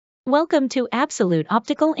Welcome to Absolute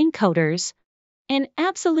Optical Encoders. An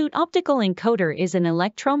absolute optical encoder is an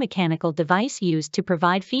electromechanical device used to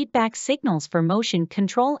provide feedback signals for motion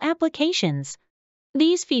control applications.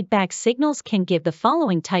 These feedback signals can give the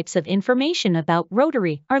following types of information about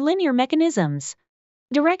rotary or linear mechanisms: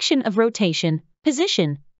 direction of rotation,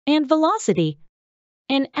 position, and velocity.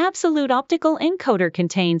 An absolute optical encoder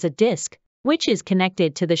contains a disc, which is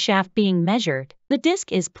connected to the shaft being measured. The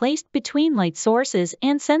disc is placed between light sources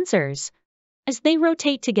and sensors. As they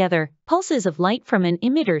rotate together, pulses of light from an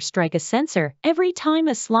emitter strike a sensor. Every time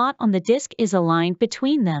a slot on the disc is aligned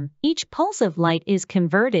between them, each pulse of light is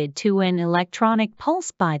converted to an electronic pulse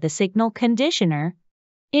by the signal conditioner.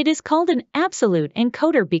 It is called an absolute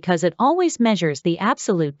encoder because it always measures the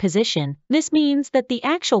absolute position. This means that the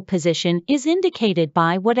actual position is indicated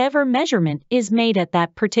by whatever measurement is made at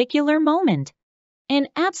that particular moment. An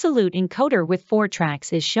absolute encoder with 4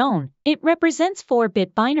 tracks is shown. It represents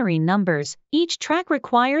 4-bit binary numbers. Each track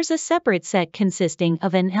requires a separate set consisting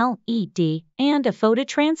of an LED and a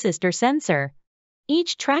phototransistor sensor.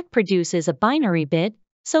 Each track produces a binary bit,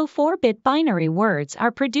 so 4-bit binary words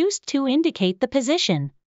are produced to indicate the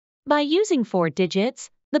position. By using 4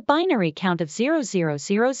 digits, the binary count of 0000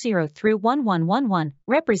 through 1111,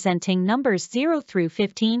 representing numbers 0 through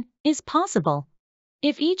 15, is possible.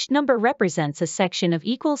 If each number represents a section of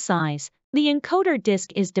equal size, the encoder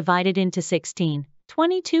disk is divided into 16,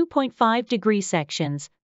 22.5-degree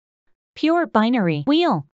sections. Pure binary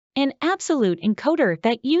wheel. An absolute encoder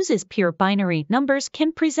that uses pure binary numbers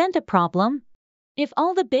can present a problem. If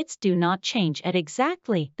all the bits do not change at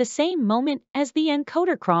exactly the same moment as the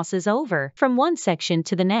encoder crosses over from one section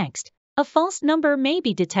to the next, a false number may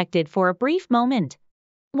be detected for a brief moment.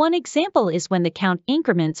 One example is when the count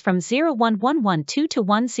increments from 01112 to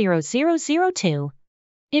 10002.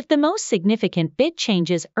 If the most significant bit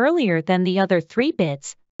changes earlier than the other 3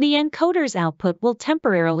 bits, the encoder's output will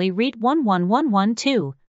temporarily read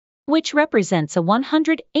 11112, which represents a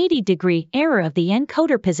 180-degree error of the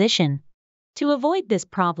encoder position. To avoid this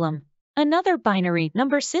problem, another binary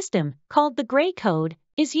number system, called the gray code,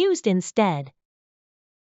 is used instead.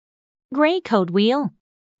 Gray code wheel.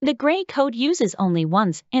 The gray code uses only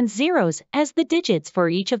ones and zeros as the digits for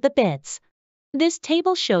each of the bits. This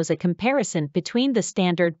table shows a comparison between the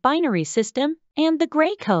standard binary system and the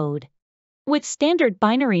gray code. With standard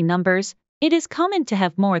binary numbers, it is common to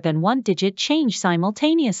have more than one digit change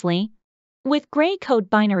simultaneously. With gray code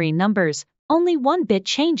binary numbers, only one bit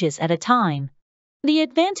changes at a time. The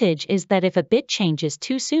advantage is that if a bit changes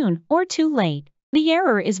too soon or too late, the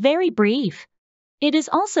error is very brief. It is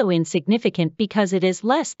also insignificant because it is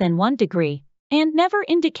less than 1 degree and never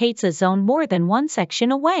indicates a zone more than one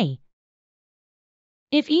section away.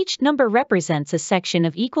 If each number represents a section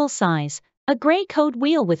of equal size, a gray code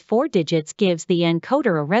wheel with 4 digits gives the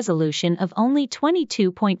encoder a resolution of only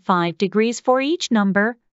 22.5 degrees for each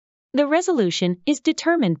number. The resolution is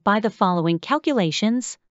determined by the following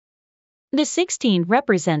calculations. The 16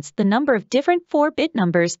 represents the number of different 4-bit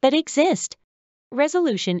numbers that exist.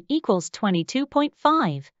 Resolution equals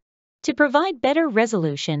 22.5. To provide better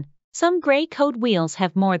resolution, some gray code wheels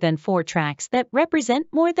have more than 4 tracks that represent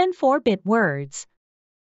more than 4-bit words.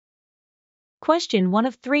 Question 1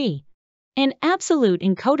 of 3. An absolute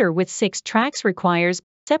encoder with 6 tracks requires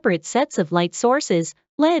separate sets of light sources,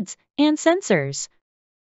 LEDs, and sensors.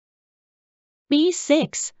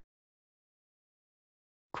 B6.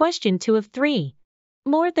 Question 2 of 3.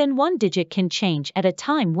 More than one digit can change at a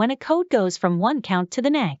time when a code goes from one count to the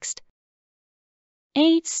next.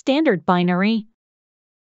 A. Standard binary.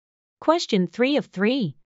 Question 3 of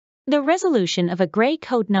 3. The resolution of a gray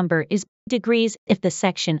code number is degrees if the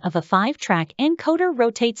section of a 5-track encoder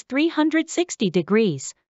rotates 360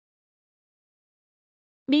 degrees.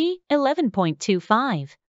 B.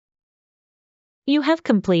 11.25. You have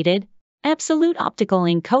completed Absolute Optical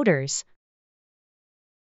Encoders.